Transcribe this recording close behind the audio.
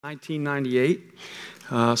1998.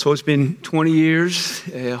 So it's been 20 years.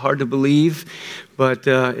 Hard to believe, but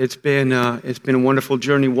it's been a wonderful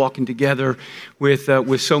journey walking together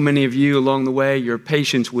with so many of you along the way. Your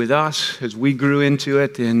patience with us as we grew into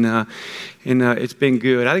it, and it's been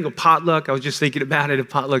good. I think a potluck. I was just thinking about it. A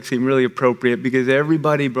potluck seemed really appropriate because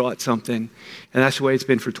everybody brought something, and that's the way it's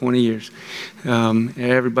been for 20 years.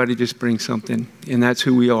 Everybody just brings something, and that's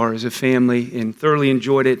who we are as a family. And thoroughly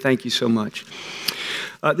enjoyed it. Thank you so much.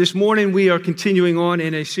 This morning, we are continuing on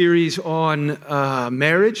in a series on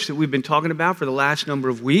marriage that we've been talking about for the last number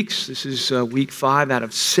of weeks. This is week 5 out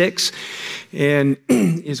of 6. And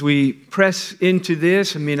as we press into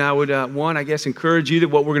this, I would, encourage you that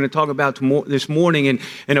what we're going to talk about this morning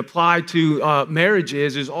and apply to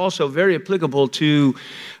marriages is also very applicable to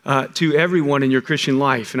everyone in your Christian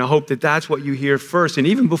life. And I hope that that's what you hear first. And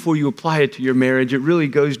even before you apply it to your marriage, it really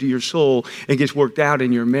goes to your soul and gets worked out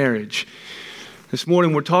in your marriage. This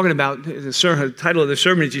morning, we're talking about the title of the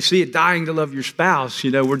sermon, as you see it, dying to love your spouse.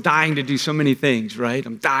 You know, we're dying to do so many things, right?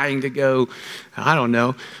 I'm dying to go,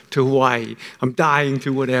 to Hawaii. I'm dying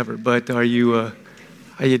to whatever. But are you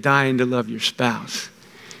dying to love your spouse?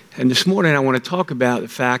 And this morning, I want to talk about the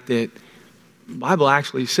fact that the Bible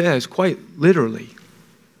actually says, quite literally,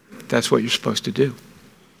 that's what you're supposed to do.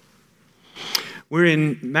 We're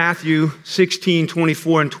in Matthew 16,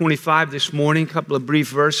 24, and 25 this morning, a couple of brief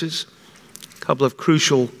verses. Couple of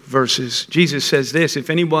crucial verses. Jesus says this: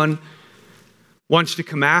 if anyone wants to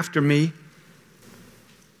come after me,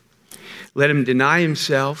 let him deny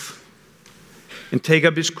himself and take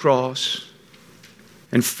up his cross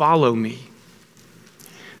and follow me.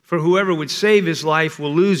 For whoever would save his life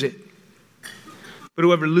will lose it. But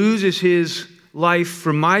whoever loses his life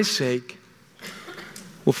for my sake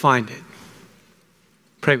will find it.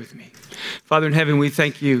 Pray with me. Father in heaven, we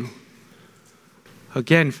thank you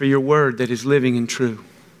again for your word that is living and true.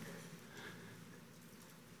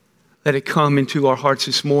 Let it come into our hearts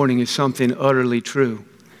this morning as something utterly true.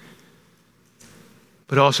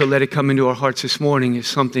 But also let it come into our hearts this morning as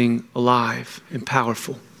something alive and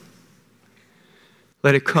powerful.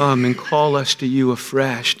 Let it come and call us to you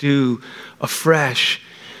afresh,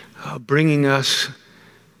 bringing us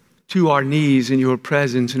to our knees in your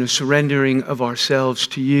presence and a surrendering of ourselves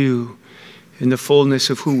to you in the fullness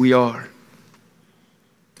of who we are.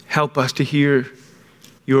 Help us to hear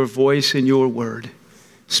your voice and your word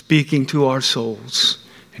speaking to our souls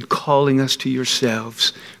and calling us to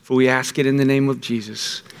yourselves. For we ask it in the name of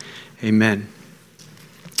Jesus. Amen.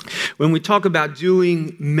 When we talk about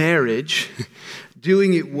doing marriage,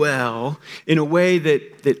 doing it well in a way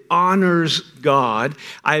that honors God,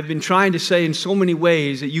 I've been trying to say in so many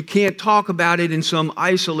ways that you can't talk about it in some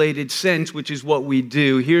isolated sense, which is what we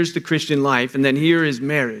do. Here's the Christian life, and then here is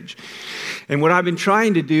marriage. And what I've been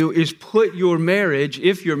trying to do is put your marriage,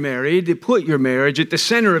 if you're married, put your marriage at the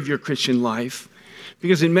center of your Christian life,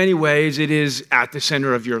 because in many ways it is at the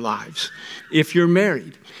center of your lives. If you're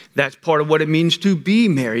married, that's part of what it means to be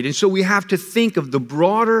married. And so we have to think of the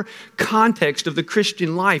broader context of the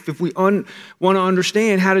Christian life if we want to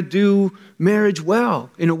understand how to do marriage well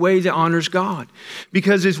in a way that honors God.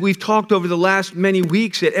 Because as we've talked over the last many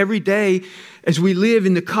weeks, that every day as we live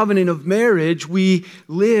in the covenant of marriage, we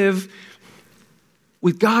live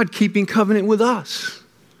with God keeping covenant with us,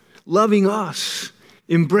 loving us,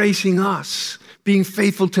 embracing us, being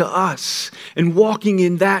faithful to us, and walking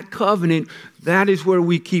in that covenant. That is where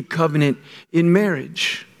we keep covenant in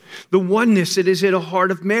marriage. The oneness that is at the heart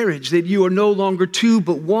of marriage, that you are no longer two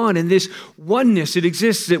but one, and this oneness that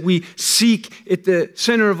exists that we seek at the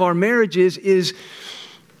center of our marriages is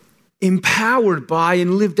empowered by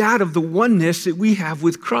and lived out of the oneness that we have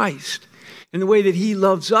with Christ. In the way that he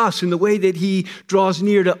loves us, in the way that he draws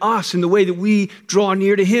near to us, in the way that we draw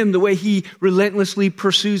near to him, the way he relentlessly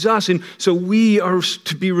pursues us. And so we are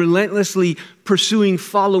to be relentlessly pursuing,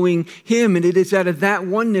 following him. And it is out of that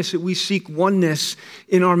oneness that we seek oneness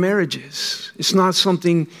in our marriages. It's not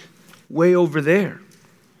something way over there.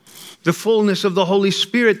 The fullness of the Holy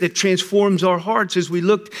Spirit that transforms our hearts, as we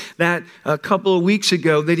looked at a couple of weeks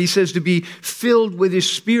ago, that he says to be filled with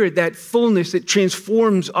his Spirit, that fullness that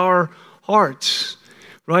transforms our hearts,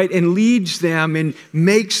 right? And leads them and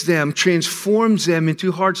makes them, transforms them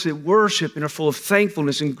into hearts that worship and are full of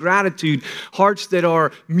thankfulness and gratitude, hearts that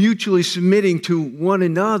are mutually submitting to one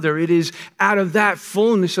another. It is out of that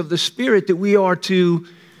fullness of the Spirit that we are to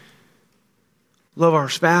love our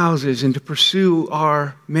spouses and to pursue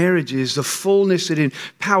our marriages. The fullness that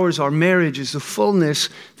empowers our marriage is the fullness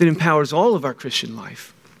that empowers all of our Christian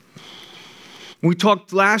life. We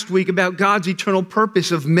talked last week about God's eternal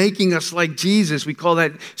purpose of making us like Jesus. We call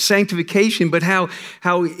that sanctification, but how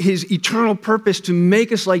his eternal purpose to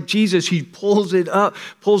make us like Jesus, he pulls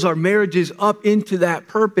our marriages up into that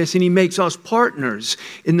purpose, and he makes us partners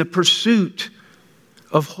in the pursuit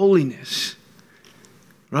of holiness,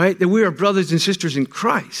 right? That we are brothers and sisters in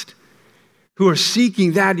Christ who are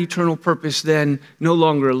seeking that eternal purpose then no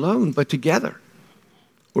longer alone, but together.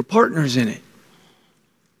 We're partners in it.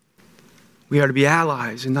 We are to be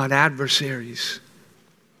allies and not adversaries.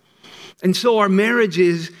 And so our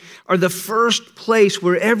marriages are the first place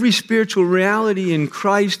where every spiritual reality in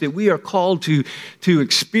Christ that we are called to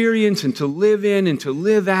experience and to live in and to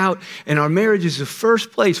live out. And our marriage is the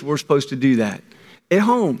first place we're supposed to do that. At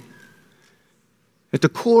home. At the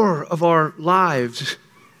core of our lives.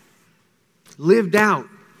 Lived out.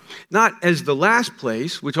 Not as the last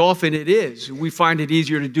place, which often it is. We find it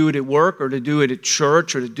easier to do it at work or to do it at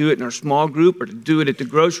church or to do it in our small group or to do it at the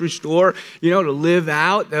grocery store, to live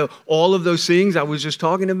out all of those things I was just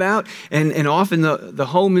talking about. And often the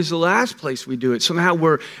home is the last place we do it. Somehow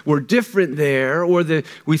we're different there, or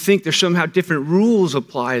we think there's somehow different rules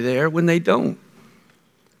apply there when they don't.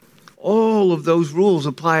 All of those rules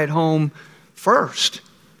apply at home first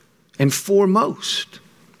and foremost.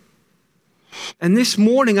 And this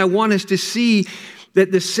morning, I want us to see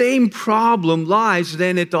that the same problem lies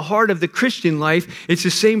then at the heart of the Christian life. It's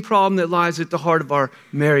the same problem that lies at the heart of our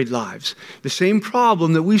married lives. The same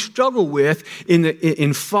problem that we struggle with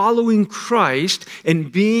in following Christ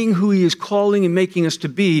and being who he is calling and making us to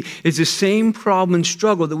be is the same problem and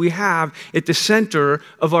struggle that we have at the center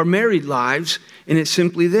of our married lives. And it's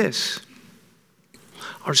simply this: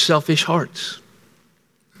 our selfish hearts.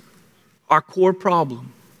 Our core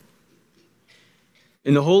problem.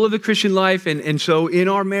 In the whole of the Christian life, and so in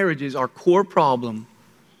our marriages, our core problem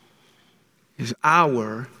is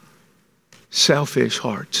our selfish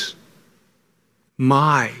hearts.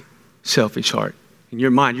 My selfish heart. In your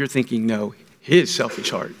mind, you're thinking, no, his selfish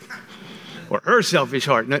heart. Or her selfish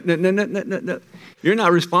heart. No. You're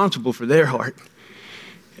not responsible for their heart.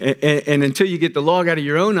 And until you get the log out of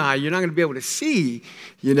your own eye, you're not going to be able to see,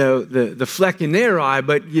 the fleck in their eye.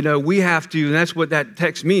 But, we have to, and that's what that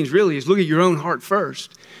text means really, is look at your own heart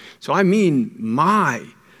first. So I mean my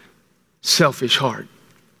selfish heart.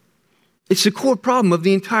 It's the core problem of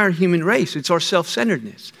the entire human race. It's our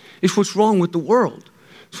self-centeredness. It's what's wrong with the world.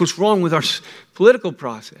 It's what's wrong with our political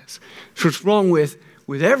process. It's what's wrong with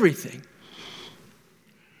everything.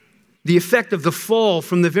 The effect of the fall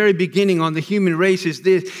from the very beginning on the human race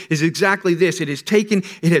is exactly this. It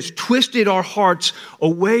has twisted our hearts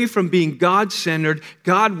away from being God-centered,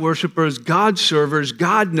 God worshipers, God servers,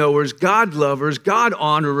 God knowers, God lovers, God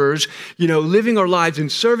honorers, living our lives in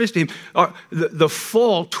service to him. The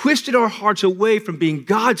fall twisted our hearts away from being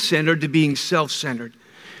God-centered to being self-centered.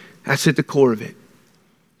 That's at the core of it.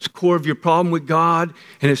 It's the core of your problem with God,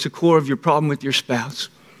 and it's the core of your problem with your spouse.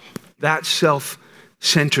 That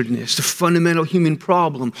self-centeredness. The fundamental human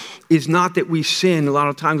problem is not that we sin. A lot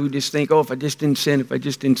of times we just think, if I just didn't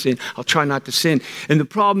sin, I'll try not to sin. And the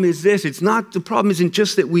problem is this, the problem isn't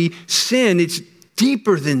just that we sin, it's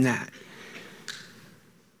deeper than that.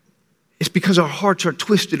 It's because our hearts are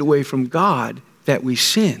twisted away from God that we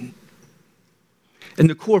sin. And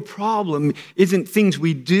the core problem isn't things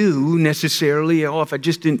we do necessarily, if I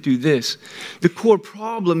just didn't do this. The core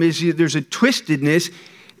problem is there's a twistedness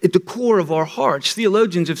at the core of our hearts.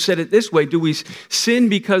 Theologians have said it this way: do we sin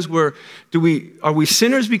because are we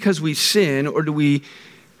sinners because we sin, or do we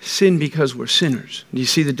sin because we're sinners? Do you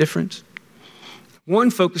see the difference? One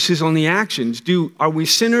focuses on the actions. Are we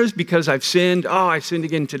sinners because I've sinned? I sinned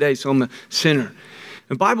again today, so I'm a sinner.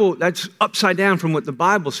 The Bible, that's upside down from what the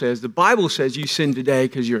Bible says. The Bible says you sin today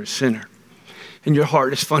because you're a sinner. And your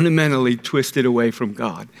heart is fundamentally twisted away from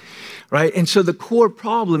God. Right? And so the core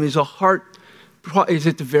problem is is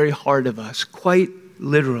at the very heart of us, quite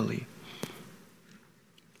literally.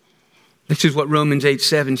 This is what Romans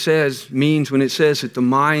 8:7 means when it says that the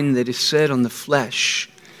mind that is set on the flesh.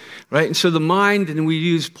 Right? And so the mind,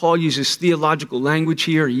 and Paul uses theological language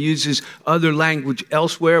here. He uses other language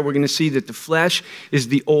elsewhere. We're going to see that the flesh is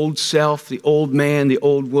the old self, the old man, the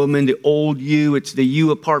old woman, the old you. It's the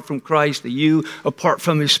you apart from Christ, the you apart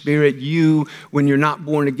from his Spirit, you when you're not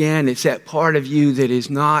born again. It's that part of you that is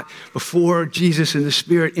not before Jesus and the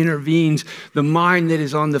Spirit intervenes. The mind that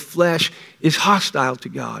is on the flesh is hostile to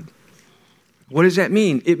God. What does that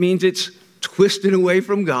mean? It means it's twisted away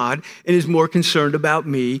from God and is more concerned about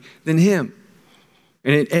me than him.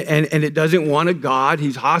 And it doesn't want a God.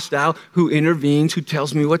 He's hostile, who intervenes, who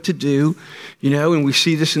tells me what to do. And we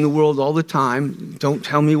see this in the world all the time. Don't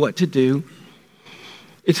tell me what to do.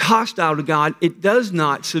 It's hostile to God. It does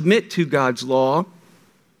not submit to God's law.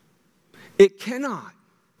 It cannot.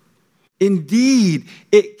 Indeed,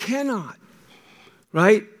 it cannot.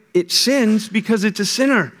 Right? It sins because it's a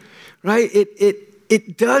sinner. Right?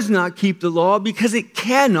 It does not keep the law because it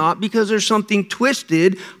cannot, because there's something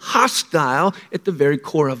twisted, hostile at the very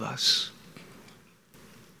core of us.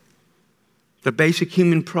 The basic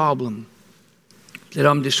human problem that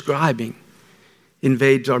I'm describing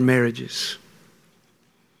invades our marriages.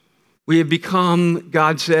 We have become,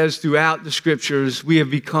 God says throughout the scriptures, we have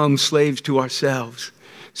become slaves to ourselves,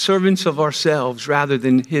 servants of ourselves rather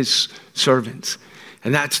than his servants.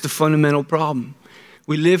 And that's the fundamental problem.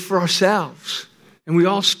 We live for ourselves, and we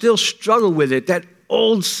all still struggle with it, that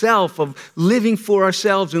old self of living for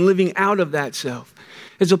ourselves and living out of that self,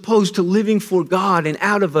 as opposed to living for God and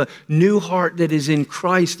out of a new heart that is in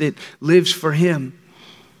Christ that lives for him.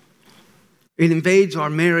 It invades our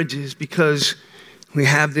marriages because we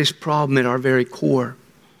have this problem at our very core.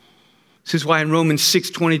 This is why in Romans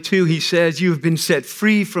 6:22 he says, you have been set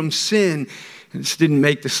free from sin. And this didn't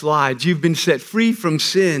make the slides. You've been set free from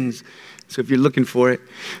sins. So if you're looking for it,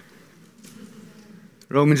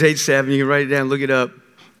 Romans 8:7, you can write it down, look it up.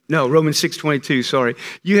 No, Romans 6:22, sorry.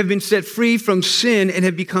 You have been set free from sin and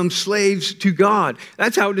have become slaves to God.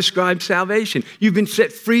 That's how it describes salvation. You've been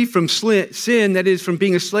set free from sin, that is, from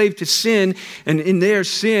being a slave to sin. And in their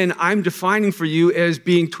sin, I'm defining for you as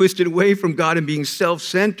being twisted away from God and being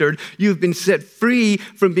self-centered. You've been set free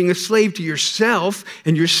from being a slave to yourself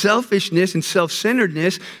and your selfishness and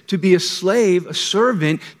self-centeredness to be a slave, a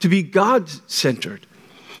servant, to be God-centered.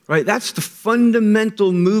 Right? That's the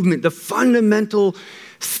fundamental movement, the fundamental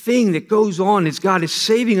thing that goes on is God is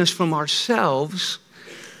saving us from ourselves.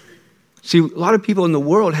 See, a lot of people in the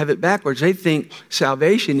world have it backwards. They think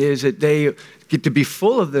salvation is that they get to be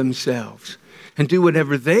full of themselves and do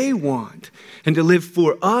whatever they want and to live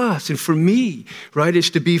for us and for me, right?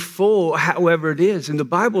 It's to be full however it is. And the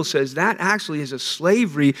Bible says that actually is a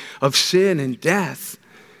slavery of sin and death.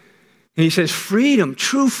 And he says freedom,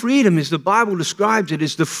 true freedom, as the Bible describes it,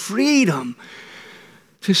 is the freedom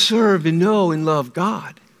to serve and know and love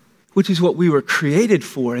God, which is what we were created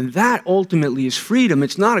for. And that ultimately is freedom.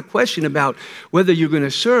 It's not a question about whether you're going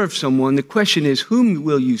to serve someone. The question is, whom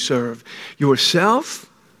will you serve?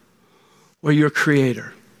 Yourself or your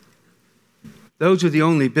Creator? Those are the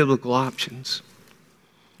only biblical options.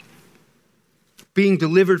 Being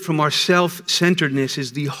delivered from our self-centeredness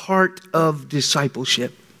is the heart of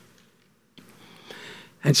discipleship.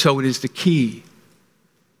 And so it is the key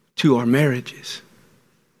to our marriages.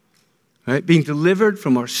 Right? Being delivered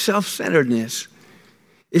from our self-centeredness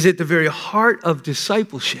is at the very heart of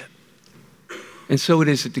discipleship. And so it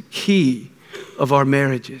is at the key of our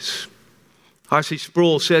marriages. R.C.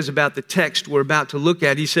 Sproul says about the text we're about to look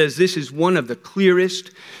at, he says, this is one of the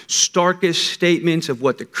clearest, starkest statements of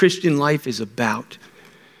what the Christian life is about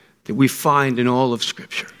that we find in all of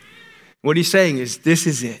Scripture. What he's saying is, this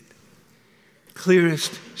is it.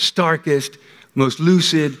 Clearest, starkest, most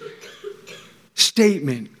lucid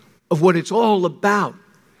statement of what it's all about.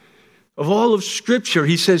 Of all of Scripture,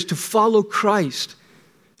 he says to follow Christ,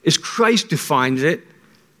 as Christ defines it,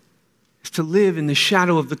 is to live in the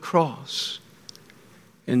shadow of the cross.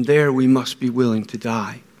 And there we must be willing to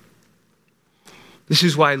die. This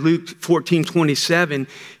is why Luke 14:27,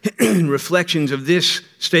 in reflections of this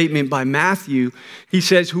statement by Matthew, he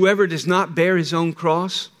says, whoever does not bear his own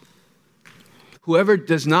cross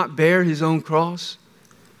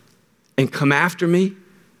and come after me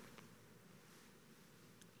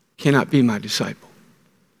cannot be my disciple.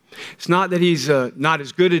 It's not that he's not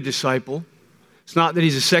as good a disciple. It's not that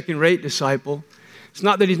he's a second-rate disciple. It's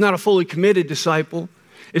not that he's not a fully committed disciple.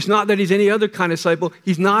 It's not that he's any other kind of disciple.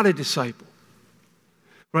 He's not a disciple.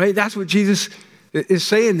 Right? That's what Jesus is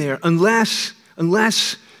saying there. Unless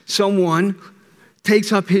someone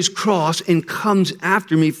takes up his cross and comes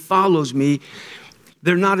after me, follows me,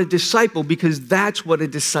 they're not a disciple, because that's what a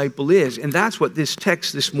disciple is. And that's what this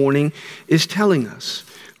text this morning is telling us.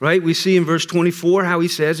 Right? We see in verse 24 how he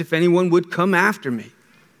says, if anyone would come after me.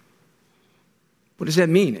 What does that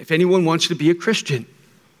mean? If anyone wants to be a Christian.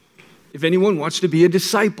 If anyone wants to be a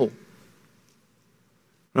disciple.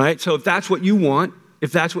 Right? So if that's what you want,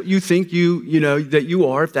 if that's what you think that you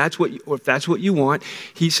are, if that's what you want,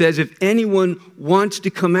 he says, if anyone wants to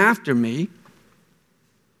come after me,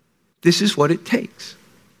 this is what it takes.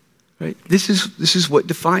 Right? This is what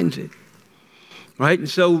defines it. Right? And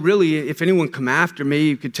so really, if anyone come after me,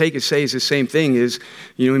 you could say it's the same thing as,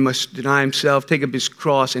 he must deny himself, take up his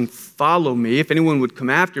cross, and follow me. If anyone would come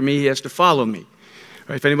after me, he has to follow me.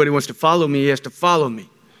 Right? If anybody wants to follow me, he has to follow me.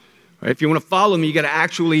 Right? If you want to follow me, you got to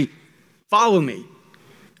actually follow me.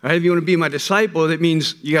 Right? If you want to be my disciple, that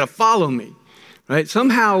means you got to follow me. Right?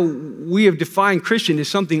 Somehow we have defined Christian as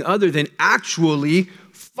something other than actually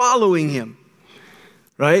following him.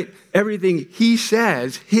 Right? Everything he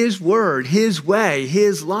says, his word, his way,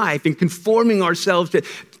 his life, and conforming ourselves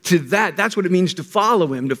to that. That's what it means to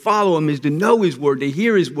follow him. To follow him is to know his word, to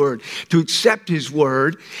hear his word, to accept his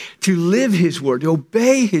word, to live his word, to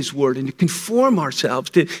obey his word, and to conform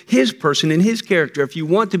ourselves to his person and his character. If you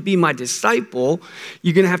want to be my disciple,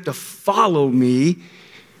 you're going to have to follow me.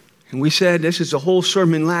 And we said, this is the whole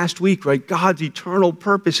sermon last week, right? God's eternal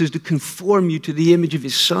purpose is to conform you to the image of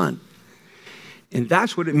his son. And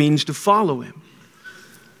that's what it means to follow him.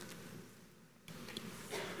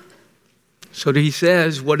 So he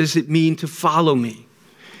says, what does it mean to follow me?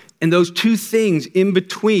 And those two things in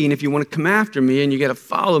between, if you want to come after me and you got to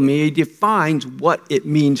follow me, he defines what it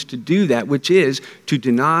means to do that, which is to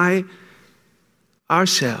deny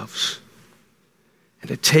ourselves and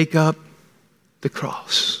to take up the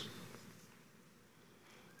cross.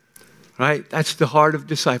 Right? That's the heart of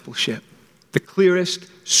discipleship. The clearest,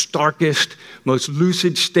 starkest, most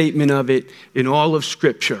lucid statement of it in all of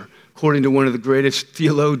Scripture, according to one of the greatest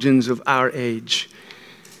theologians of our age.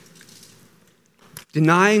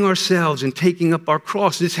 Denying ourselves and taking up our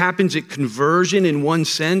cross. This happens at conversion in one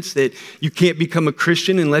sense, that you can't become a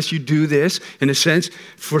Christian unless you do this. In a sense,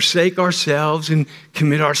 forsake ourselves and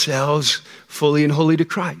commit ourselves fully and wholly to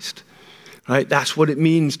Christ. Right? That's what it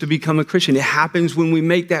means to become a Christian. It happens when we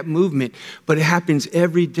make that movement, but it happens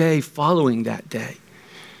every day following that day.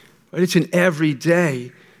 Right? It's an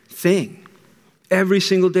everyday thing. Every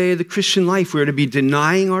single day of the Christian life, we're to be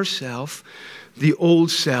denying ourselves, the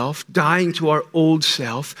old self, dying to our old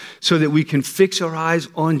self, so that we can fix our eyes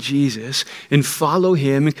on Jesus and follow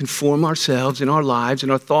him and conform ourselves and our lives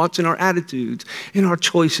and our thoughts and our attitudes and our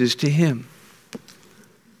choices to him.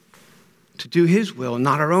 To do his will,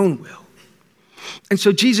 not our own will. And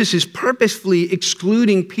so Jesus is purposefully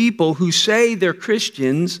excluding people who say they're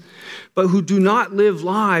Christians, but who do not live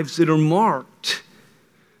lives that are marked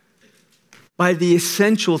by the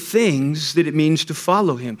essential things that it means to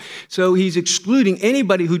follow him. So he's excluding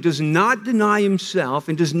anybody who does not deny himself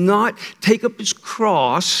and does not take up his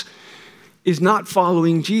cross, is not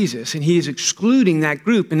following Jesus. And he is excluding that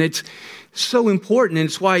group. And it's so important, and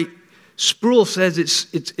it's why Sproul says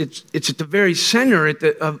it's at the very center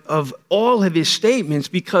of all of his statements,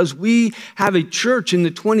 because we have a church in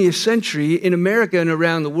the 20th century in America and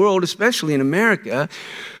around the world, especially in America,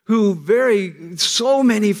 so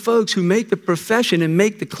many folks who make the profession and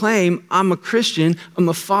make the claim, I'm a Christian, I'm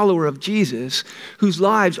a follower of Jesus, whose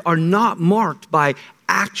lives are not marked by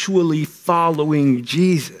actually following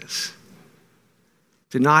Jesus,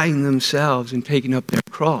 denying themselves and taking up their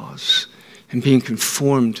cross and being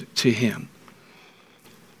conformed to him.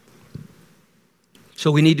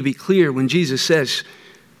 So we need to be clear when Jesus says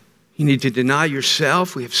you need to deny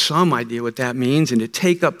yourself. We have some idea what that means, and to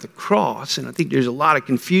take up the cross. And I think there's a lot of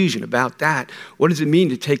confusion about that. What does it mean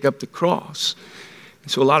to take up the cross?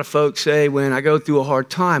 And so a lot of folks say, when I go through a hard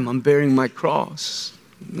time, I'm bearing my cross.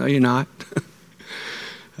 No, you're not.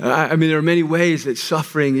 I mean, there are many ways that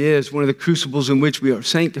suffering is one of the crucibles in which we are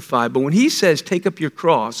sanctified. But when he says, take up your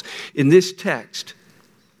cross in this text,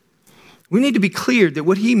 we need to be clear that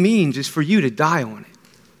what he means is for you to die on it.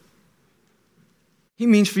 He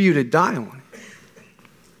means for you to die on it.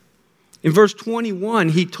 In verse 21,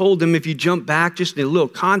 he told them, if you jump back just in a little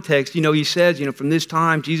context, he says, from this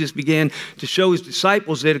time, Jesus began to show his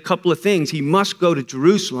disciples that a couple of things. He must go to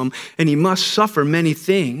Jerusalem, and he must suffer many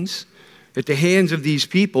things at the hands of these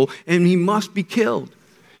people, and he must be killed.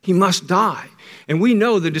 He must die. And we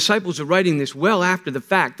know the disciples are writing this well after the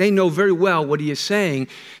fact. They know very well what he is saying,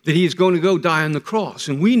 that he is going to go die on the cross.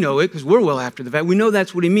 And we know it because we're well after the fact. We know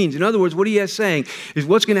that's what he means. In other words, what he is saying is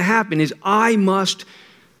what's going to happen is I must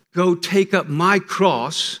go take up my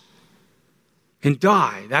cross and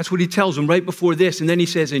die. That's what he tells them right before this. And then he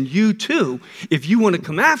says, and you too, if you want to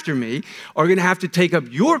come after me, are going to have to take up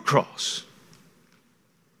your cross.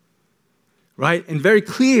 Right? And very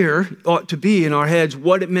clear ought to be in our heads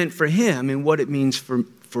what it meant for him and what it means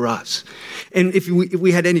for us. And if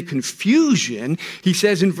we had any confusion, he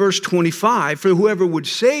says in verse 25, for whoever would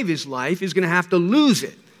save his life is going to have to lose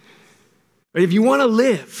it. Right? If you want to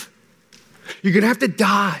live, you're going to have to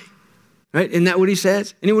die. Right? Isn't that what he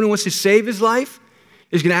says? Anyone who wants to save his life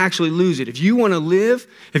is going to actually lose it. If you want to live,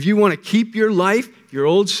 if you want to keep your life, your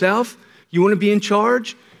old self, you want to be in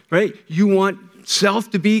charge, right? You want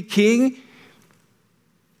self to be king,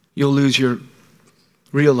 you'll lose your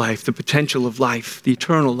real life, the potential of life, the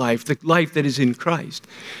eternal life, the life that is in Christ.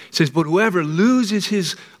 It says, but whoever loses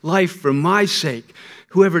his life for my sake,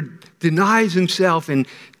 whoever denies himself and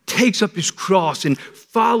takes up his cross and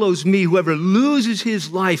follows me, whoever loses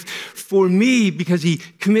his life for me because he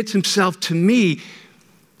commits himself to me,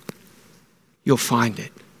 you'll find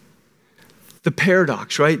it. The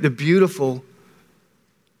paradox, right? The beautiful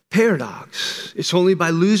paradox. It's only by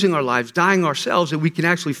losing our lives, dying ourselves, that we can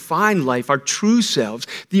actually find life, our true selves,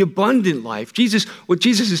 the abundant life. What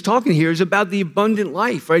Jesus is talking here is about the abundant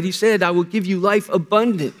life, right? He said, I will give you life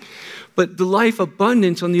abundant. But the life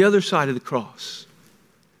abundance on the other side of the cross.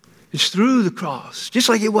 It's through the cross, just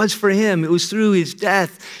like it was for him. It was through his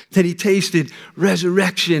death that he tasted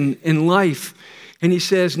resurrection and life. And he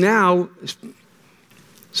says now, as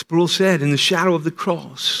Sproul said, in the shadow of the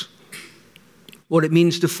cross, what it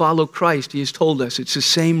means to follow Christ, he has told us it's the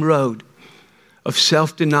same road of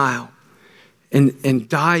self-denial and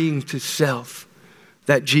dying to self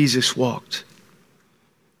that Jesus walked.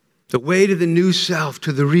 The way to the new self,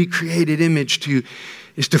 to the recreated image,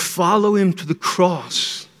 is to follow him to the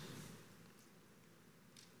cross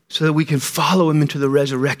so that we can follow him into the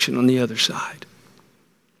resurrection on the other side.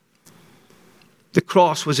 The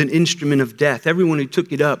cross was an instrument of death. Everyone who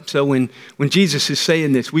took it up. So when Jesus is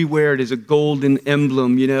saying this, we wear it as a golden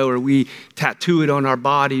emblem, or we tattoo it on our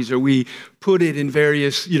bodies, or we put it in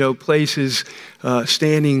various, places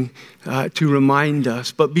standing to remind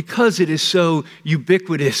us. But because it is so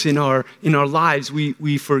ubiquitous in our lives,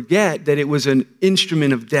 we forget that it was an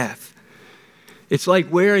instrument of death. It's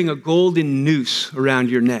like wearing a golden noose around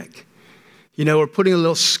your neck, or putting a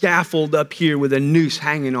little scaffold up here with a noose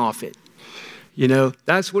hanging off it.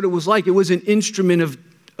 That's what it was like. It was an instrument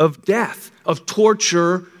of death, of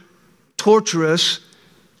torturous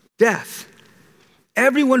death.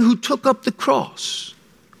 Everyone who took up the cross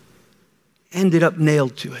ended up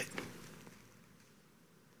nailed to it.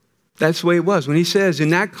 That's the way it was. When he says, in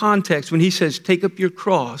that context, when he says, take up your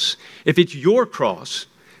cross, if it's your cross,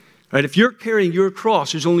 right, if you're carrying your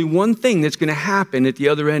cross, there's only one thing that's going to happen at the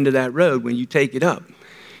other end of that road when you take it up,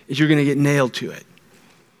 is you're going to get nailed to it.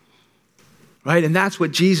 Right? And that's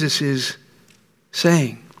what Jesus is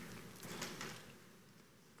saying.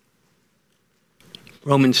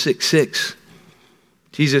 Romans 6:6.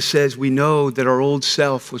 Jesus says, we know that our old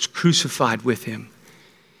self was crucified with him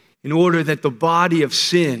in order that the body of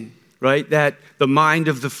sin, right, that the mind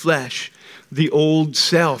of the flesh, the old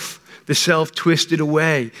self, the self twisted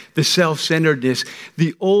away, the self-centeredness,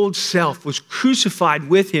 the old self was crucified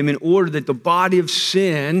with him in order that the body of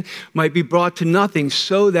sin might be brought to nothing,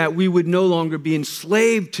 so that we would no longer be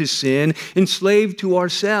enslaved to sin, enslaved to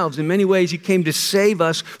ourselves. In many ways, he came to save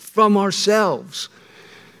us from ourselves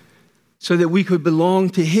so that we could belong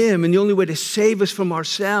to him. And the only way to save us from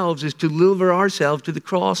ourselves is to deliver ourselves to the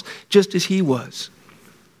cross just as he was.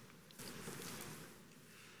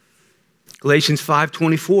 Galatians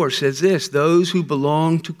 5:24 says this, those who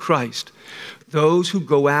belong to Christ, those who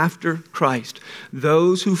go after Christ,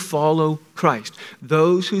 those who follow Christ,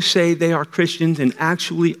 those who say they are Christians and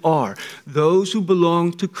actually are, those who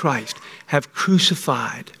belong to Christ have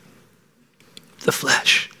crucified the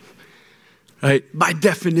flesh. Right? By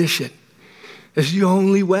definition, it's the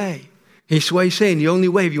only way. He's what he's saying, the only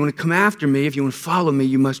way, if you want to come after me, if you want to follow me,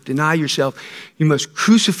 you must deny yourself. You must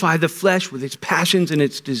crucify the flesh with its passions and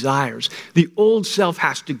its desires. The old self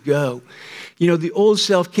has to go. The old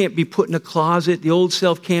self can't be put in a closet. The old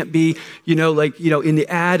self can't be, in the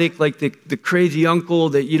attic, like the crazy uncle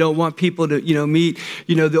that you don't want people to, meet.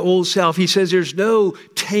 The old self, he says there's no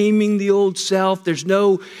taming the old self. There's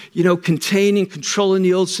no, containing, controlling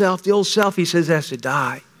the old self. The old self, he says, has to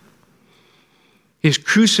die. Is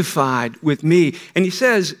crucified with me. And he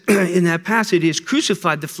says in that passage, he has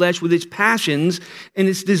crucified the flesh with its passions and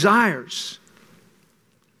its desires.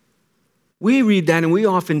 We read that and we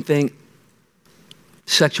often think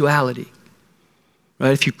sexuality.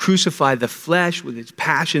 Right? If you crucify the flesh with its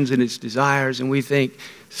passions and its desires, and we think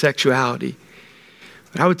sexuality.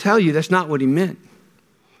 But I would tell you that's not what he meant.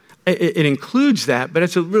 It includes that, but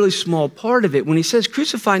it's a really small part of it. When he says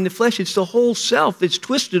crucifying the flesh, it's the whole self that's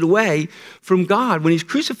twisted away from God. When he's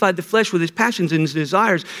crucified the flesh with his passions and his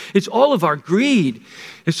desires, it's all of our greed.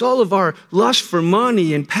 It's all of our lust for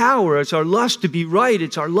money and power. It's our lust to be right.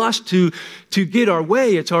 It's our lust to get our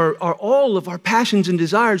way. It's all of our passions and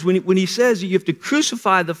desires. When he says you have to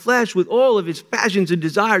crucify the flesh with all of its passions and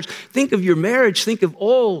desires, think of your marriage. Think of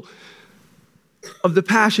all of the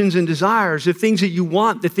passions and desires, the things that you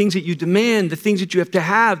want, the things that you demand, the things that you have to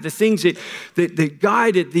have, the things that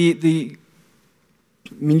guide it,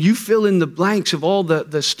 you fill in the blanks of all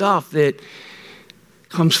the stuff that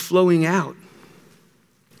comes flowing out.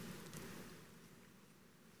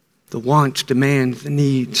 the wants, demands, the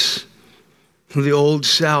needs. The old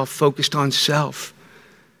self, focused on self,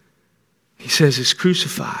 he says, is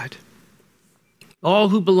crucified. All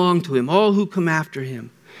who belong to him, all who come after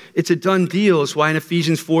him. It's a done deal. It's why in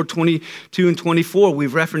Ephesians 4:22 and 24,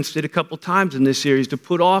 we've referenced it a couple times in this series, to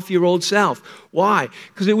put off your old self. Why?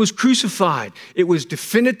 Because it was crucified. It was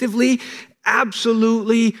definitively,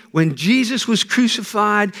 absolutely, when Jesus was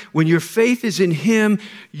crucified, when your faith is in him,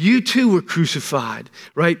 you too were crucified,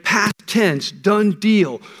 right? Past tense, done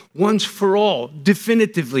deal, once for all,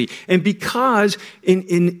 definitively. And because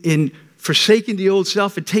in forsaking the old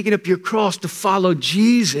self and taking up your cross to follow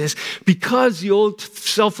Jesus, because the old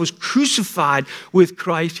self was crucified with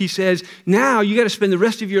Christ, he says, now you got to spend the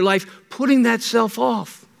rest of your life putting that self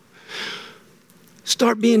off.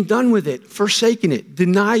 Start being done with it, forsaking it,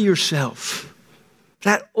 deny yourself.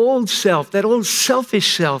 That old self, that old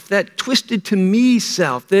selfish self, that twisted to me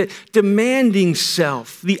self, that demanding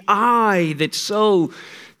self, the I that so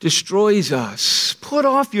destroys us. Put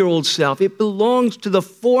off your old self. It belongs to the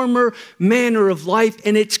former manner of life,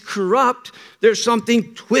 and it's corrupt. There's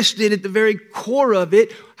something twisted at the very core of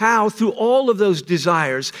it. How? Through all of those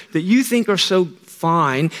desires that you think are so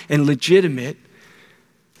fine and legitimate.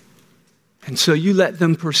 And so you let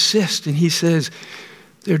them persist. And he says,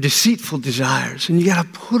 they're deceitful desires. And you got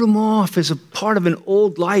to put them off as a part of an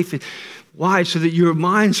old life. Why? So that your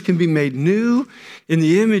minds can be made new in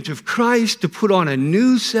the image of Christ, to put on a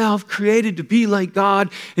new self created to be like God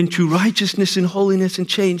in true righteousness and holiness, and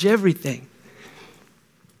change everything.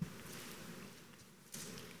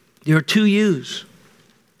 There are two yous.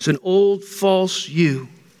 It's an old false you,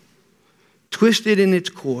 twisted in its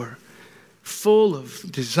core, full of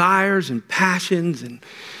desires and passions and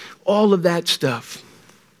all of that stuff.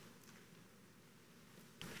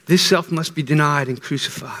 This self must be denied and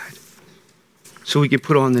crucified so we can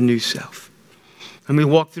put on the new self. And we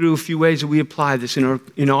walk through a few ways that we apply this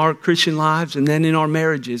in our Christian lives and then in our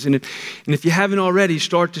marriages. And if you haven't already,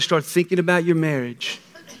 start thinking about your marriage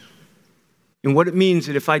and what it means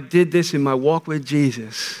that if I did this in my walk with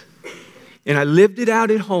Jesus and I lived it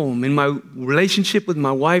out at home in my relationship with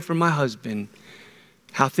my wife or my husband,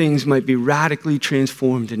 how things might be radically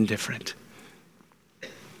transformed and different.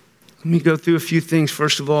 Let me go through a few things.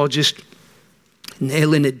 First of all, just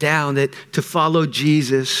nailing it down that to follow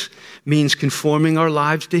Jesus means conforming our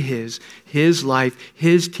lives to his life,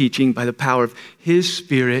 his teaching by the power of his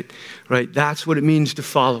Spirit, right? That's what it means to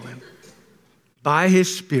follow him. By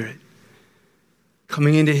his Spirit,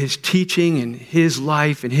 coming into his teaching and his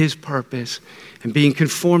life and his purpose and being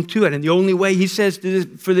conformed to it. And the only way, he says,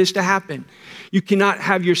 for this to happen, you cannot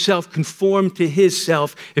have yourself conform to his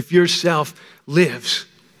self if your self lives.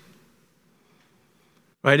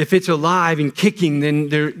 Right? If it's alive and kicking, then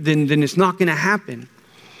it's not going to happen.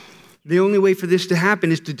 The only way for this to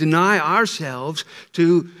happen is to deny ourselves,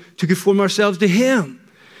 to conform ourselves to him.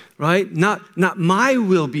 Right? Not my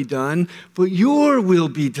will be done, but your will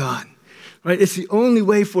be done. Right? It's the only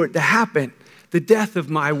way for it to happen. The death of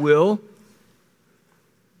my will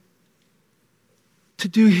to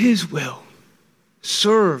do his will.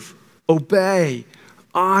 Serve, obey,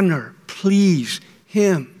 honor, please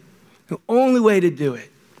him. The only way to do it.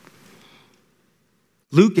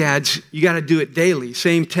 Luke adds, you got to do it daily.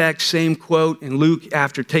 Same text, same quote. And Luke,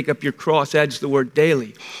 after take up your cross, adds the word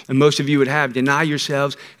daily. And most of you would have, deny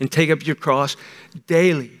yourselves and take up your cross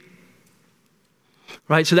daily.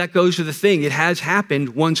 Right? So that goes to the thing. It has happened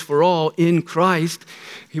once for all in Christ.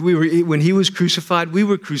 When he was crucified, we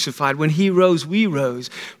were crucified. When he rose, we rose.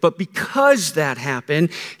 But because that happened,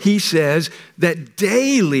 he says that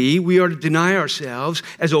daily we are to deny ourselves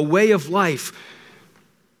as a way of life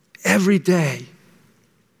every day.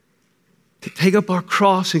 To take up our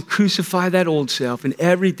cross and crucify that old self, and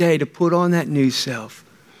every day to put on that new self.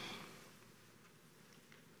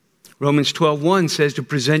 Romans 12:1 says to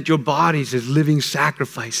present your bodies as living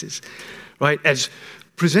sacrifices, right?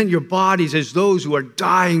 Present your bodies as those who are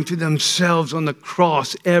dying to themselves on the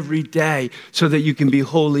cross every day so that you can be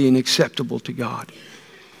holy and acceptable to God.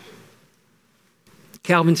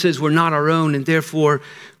 Calvin says we're not our own, and therefore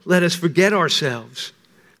let us forget ourselves.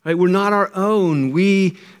 Right? We're not our own.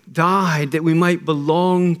 We died that we might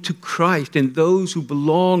belong to Christ, and those who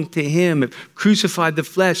belong to him have crucified the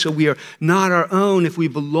flesh, so we are not our own if we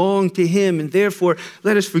belong to him, and therefore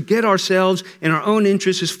let us forget ourselves and our own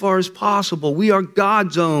interests as far as possible. We are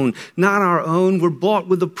God's own, not our own. We're bought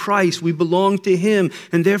with a price. We belong to him,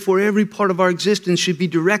 and therefore every part of our existence should be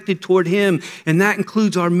directed toward him, and that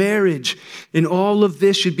includes our marriage. And all of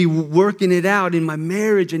this should be working it out. In my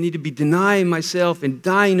marriage, I need to be denying myself and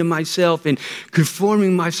dying to myself and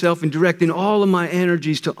conforming myself and directing all of my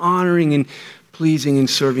energies to honoring and pleasing and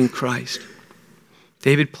serving Christ.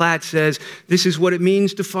 David Platt says, this is what it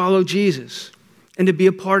means to follow Jesus and to be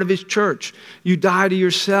a part of his church. You die to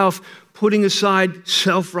yourself, putting aside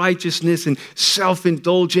self-righteousness and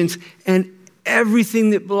self-indulgence and everything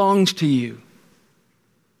that belongs to you.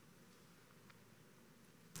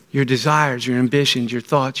 Your desires, your ambitions, your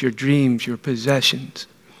thoughts, your dreams, your possessions.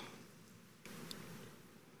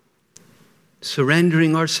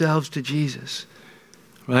 Surrendering ourselves to Jesus,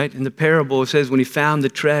 right? In the parable, it says when he found the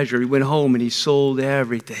treasure, he went home and he sold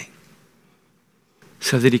everything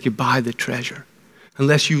so that he could buy the treasure.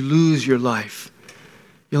 Unless you lose your life,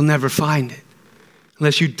 you'll never find it.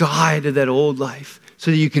 Unless you die to that old life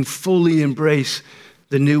so that you can fully embrace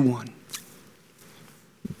the new one.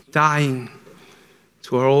 Dying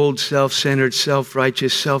to our old self-centered,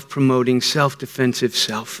 self-righteous, self-promoting, self-defensive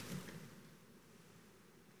self.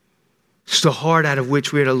 It's the heart out of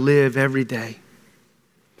which we are to live every day,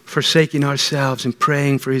 forsaking ourselves and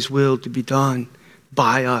praying for his will to be done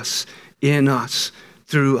by us, in us,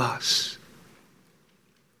 through us.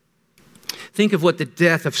 Think of what the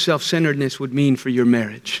death of self-centeredness would mean for your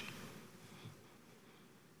marriage.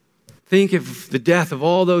 Think of the death of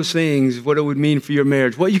all those things, what it would mean for your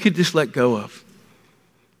marriage, what you could just let go of,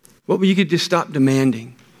 what you could just stop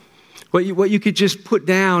demanding, what you could just put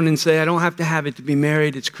down and say, I don't have to have it to be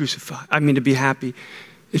married, it's crucified. To be happy,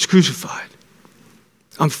 it's crucified.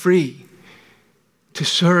 I'm free to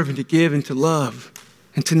serve and to give and to love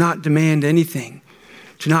and to not demand anything,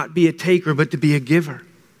 to not be a taker, but to be a giver.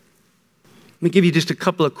 Let me give you just a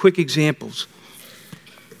couple of quick examples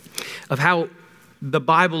of how the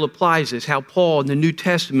Bible applies this, how Paul in the New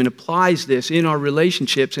Testament applies this in our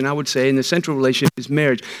relationships, and I would say in the central relationship is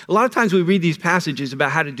marriage. A lot of times we read these passages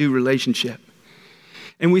about how to do relationship,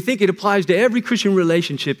 and we think it applies to every Christian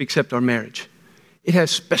relationship except our marriage. It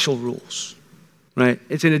has special rules, right?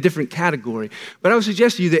 It's in a different category. But I would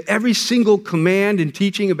suggest to you that every single command and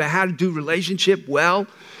teaching about how to do relationship well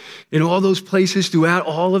in all those places throughout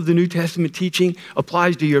all of the New Testament teaching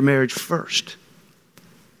applies to your marriage first.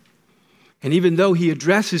 And even though he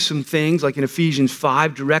addresses some things, like in Ephesians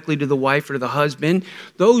 5, directly to the wife or to the husband,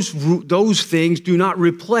 those things do not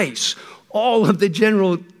replace all of the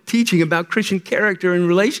general teaching about Christian character and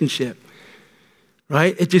relationship,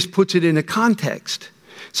 right? It just puts it in a context.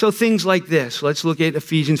 So things like this. Let's look at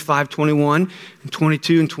Ephesians 5:21 and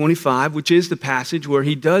 22 and 25, which is the passage where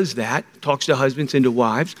he does that, talks to husbands and to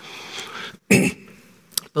wives.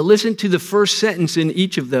 But listen to the first sentence in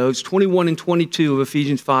each of those. 21 and 22 of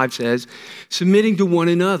Ephesians 5 says, submitting to one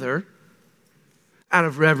another out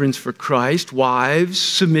of reverence for Christ. Wives,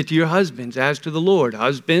 submit to your husbands as to the Lord.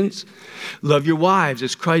 Husbands, love your wives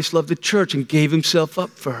as Christ loved the church and gave himself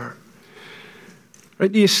up for her. Right?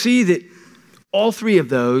 Do you see that all three of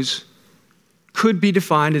those could be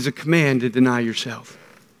defined as a command to deny yourself?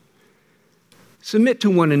 Submit to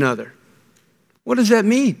one another. What does that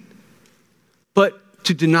mean? But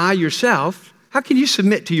to deny yourself, how can you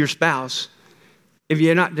submit to your spouse if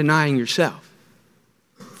you're not denying yourself?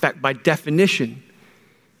 In fact, by definition,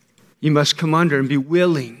 you must come under and be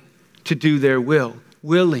willing to do their will,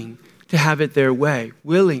 willing to have it their way,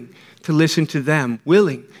 willing to listen to them,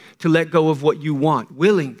 willing to let go of what you want,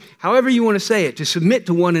 willing, however you want to say it, to submit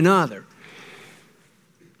to one another.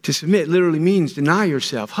 To submit literally means deny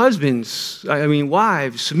yourself.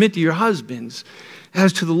 Wives, submit to your husbands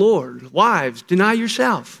as to the Lord. Wives, deny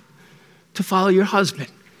yourself to follow your husband,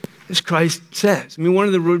 as Christ says. One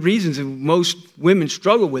of the reasons that most women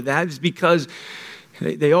struggle with that is because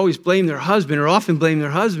they always blame their husband or often blame their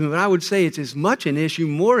husband, but I would say it's as much an issue,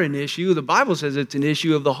 more an issue. The Bible says it's an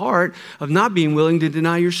issue of the heart of not being willing to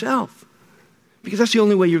deny yourself, because that's the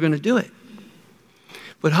only way you're going to do it.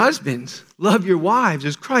 But husbands, love your wives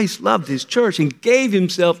as Christ loved his church and gave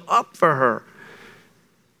himself up for her.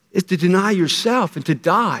 It's to deny yourself and to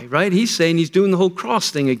die, right? He's saying he's doing the whole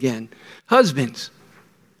cross thing again. Husbands,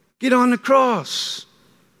 get on the cross.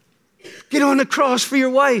 Get on the cross for your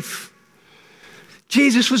wife.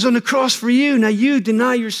 Jesus was on the cross for you. Now you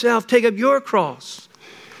deny yourself, take up your cross.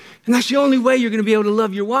 And that's the only way you're going to be able to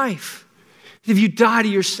love your wife. If you die to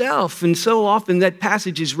yourself, and so often that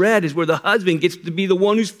passage is read is where the husband gets to be the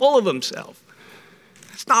one who's full of himself.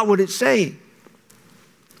 That's not what it's saying.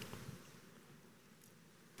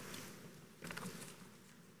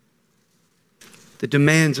 The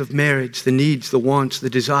demands of marriage, the needs, the wants, the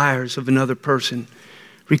desires of another person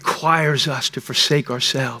requires us to forsake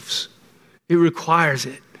ourselves. It requires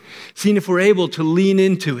it. See, if we're able to lean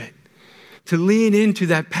into it, to lean into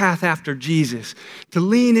that path after Jesus, to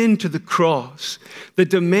lean into the cross, the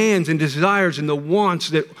demands and desires and the wants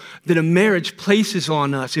that a marriage places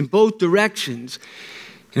on us in both directions,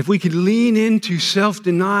 And if we could lean into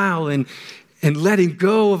self-denial and letting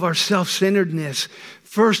go of our self-centeredness,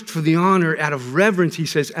 first for the honor, out of reverence, he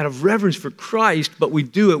says, out of reverence for Christ, but we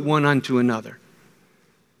do it one unto another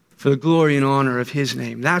for the glory and honor of his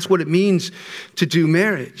name. That's what it means to do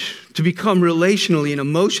marriage, to become relationally and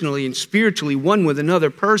emotionally and spiritually one with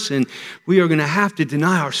another person. We are going to have to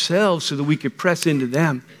deny ourselves so that we could press into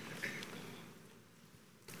them.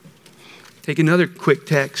 Take another quick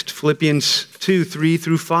text, Philippians 2, 3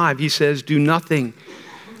 through 5. He says, do nothing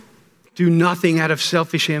out of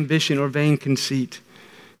selfish ambition or vain conceit.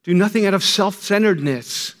 Do nothing out of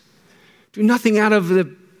self-centeredness. Do nothing out of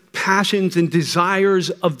the passions and desires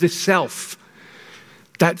of the self.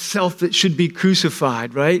 That self that should be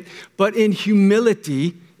crucified, right? But in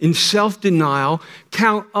humility, in self-denial,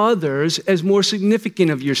 count others as more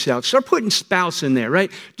significant of yourself. Start putting spouse in there,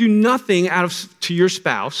 right? Do nothing to your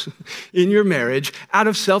spouse in your marriage out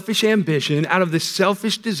of selfish ambition, out of the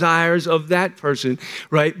selfish desires of that person,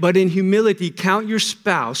 right? But in humility, count your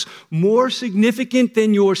spouse more significant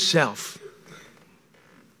than yourself.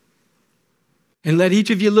 And let each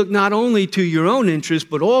of you look not only to your own interest,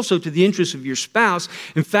 but also to the interest of your spouse.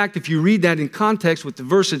 In fact, if you read that in context with the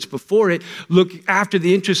verse that's before it, look after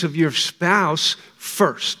the interests of your spouse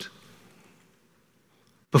first,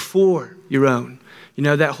 before your own. You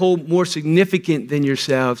know, that whole more significant than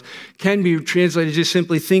yourselves can be translated just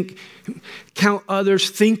simply count others,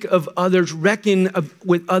 think of others, reckon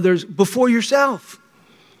with others before yourself.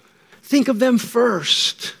 Think of them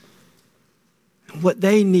first, what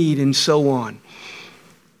they need and so on.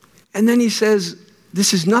 And then he says,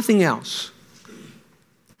 this is nothing else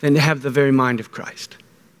than to have the very mind of Christ.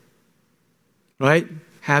 Right?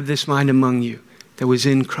 Have this mind among you that was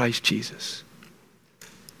in Christ Jesus.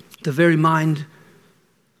 The very mind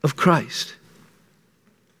of Christ.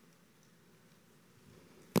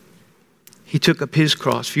 He took up his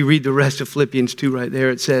cross. If you read the rest of Philippians 2 right there,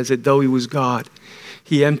 it says that though he was God,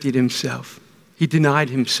 he emptied himself. He denied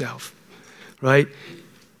himself. Right?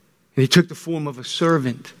 And he took the form of a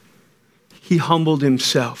servant. He humbled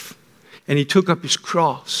himself. And he took up his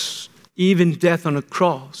cross, even death on a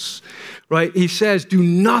cross. Right? He says, do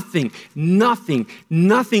nothing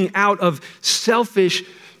out of selfish,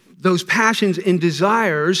 those passions and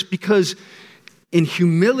desires, because in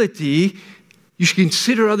humility, you should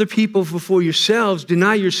consider other people before yourselves,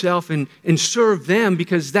 deny yourself and serve them,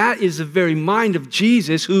 because that is the very mind of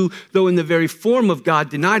Jesus, who, though in the very form of God,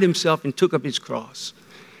 denied himself and took up his cross.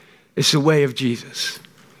 It's the way of Jesus.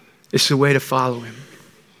 It's the way to follow him.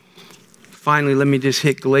 Finally, let me just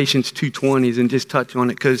hit Galatians 2:20 and just touch on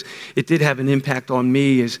it, because it did have an impact on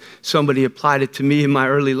me as somebody applied it to me in my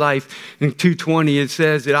early life. In 2:20, it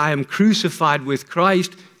says that I am crucified with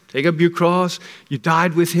Christ. Take up your cross. You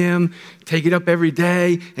died with him. Take it up every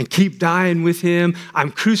day and keep dying with him. I'm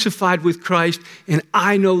crucified with Christ, and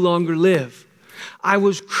I no longer live. I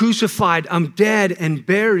was crucified. I'm dead and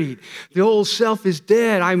buried. The old self is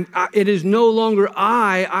dead. It is no longer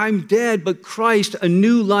I. I'm dead, but Christ, a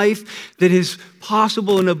new life that is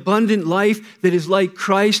possible, an abundant life that is like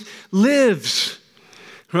Christ, lives.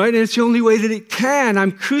 Right? And it's the only way that it can.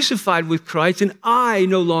 I'm crucified with Christ, and I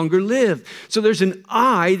no longer live. So there's an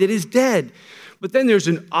I that is dead. But then there's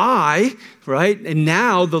an I, right? And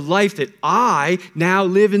now the life that I now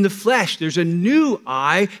live in the flesh. There's a new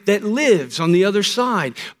I that lives on the other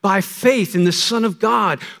side by faith in the Son of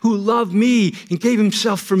God, who loved me and gave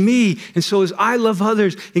himself for me. And so as I love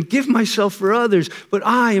others and give myself for others, but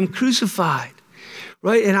I am crucified.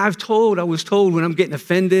 Right? And I was told when I'm getting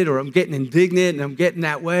offended or I'm getting indignant and I'm getting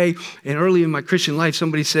that way, and early in my Christian life,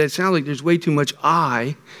 somebody said, it sounds like there's way too much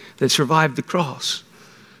I that survived the cross.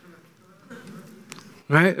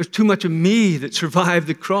 Right? There's too much of me that survived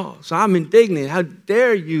the cross. I'm indignant. How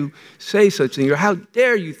dare you say such things? Or how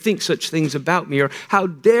dare you think such things about me? Or how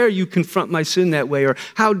dare you confront my sin that way? Or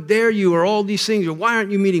how dare you? Or all these things. Or why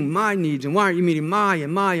aren't you meeting my needs? And why aren't you meeting my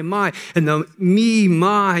and my and my? And the me,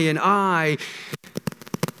 my, and I.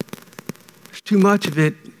 There's too much of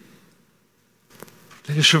it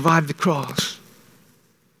that has survived the cross.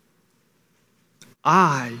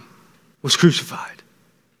 I was crucified.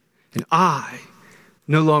 And I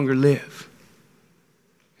no longer live.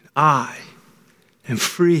 And I am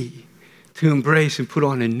free to embrace and put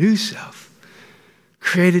on a new self,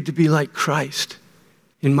 created to be like Christ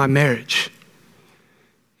in my marriage,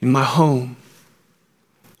 in my home,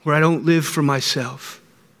 where I don't live for myself.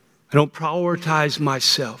 I don't prioritize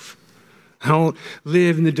myself. I don't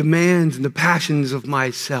live in the demands and the passions of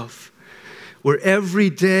myself. where every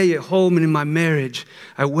day at home and in my marriage,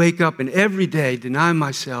 I wake up and every day deny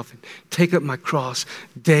myself and take up my cross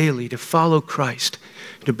daily to follow Christ,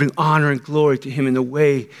 to bring honor and glory to him in the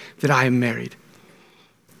way that I am married.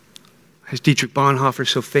 As Dietrich Bonhoeffer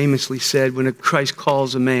so famously said, when Christ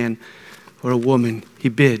calls a man or a woman, he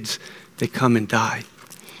bids they come and die.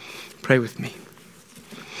 Pray with me.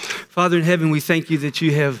 Father in heaven, we thank you that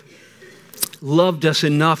you have loved us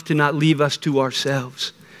enough to not leave us to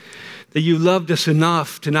ourselves. That you loved us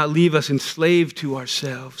enough to not leave us enslaved to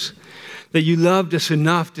ourselves. That you loved us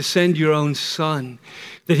enough to send your own Son,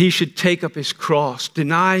 that he should take up his cross,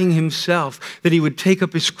 denying himself, that he would take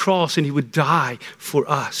up his cross and he would die for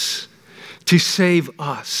us, to save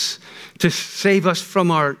us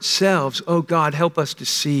from ourselves. Oh God, help us to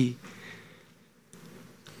see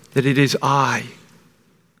that it is I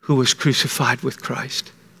who was crucified with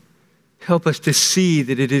Christ. Help us to see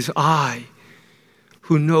that it is I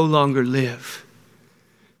who no longer live.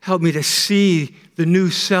 Help me to see the new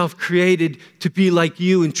self created to be like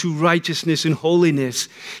you in true righteousness and holiness,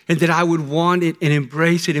 and that I would want it and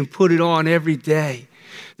embrace it and put it on every day,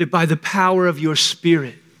 that by the power of your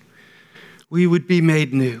Spirit, we would be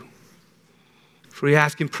made new. For we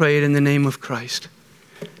ask and pray it in the name of Christ.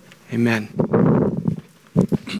 Amen.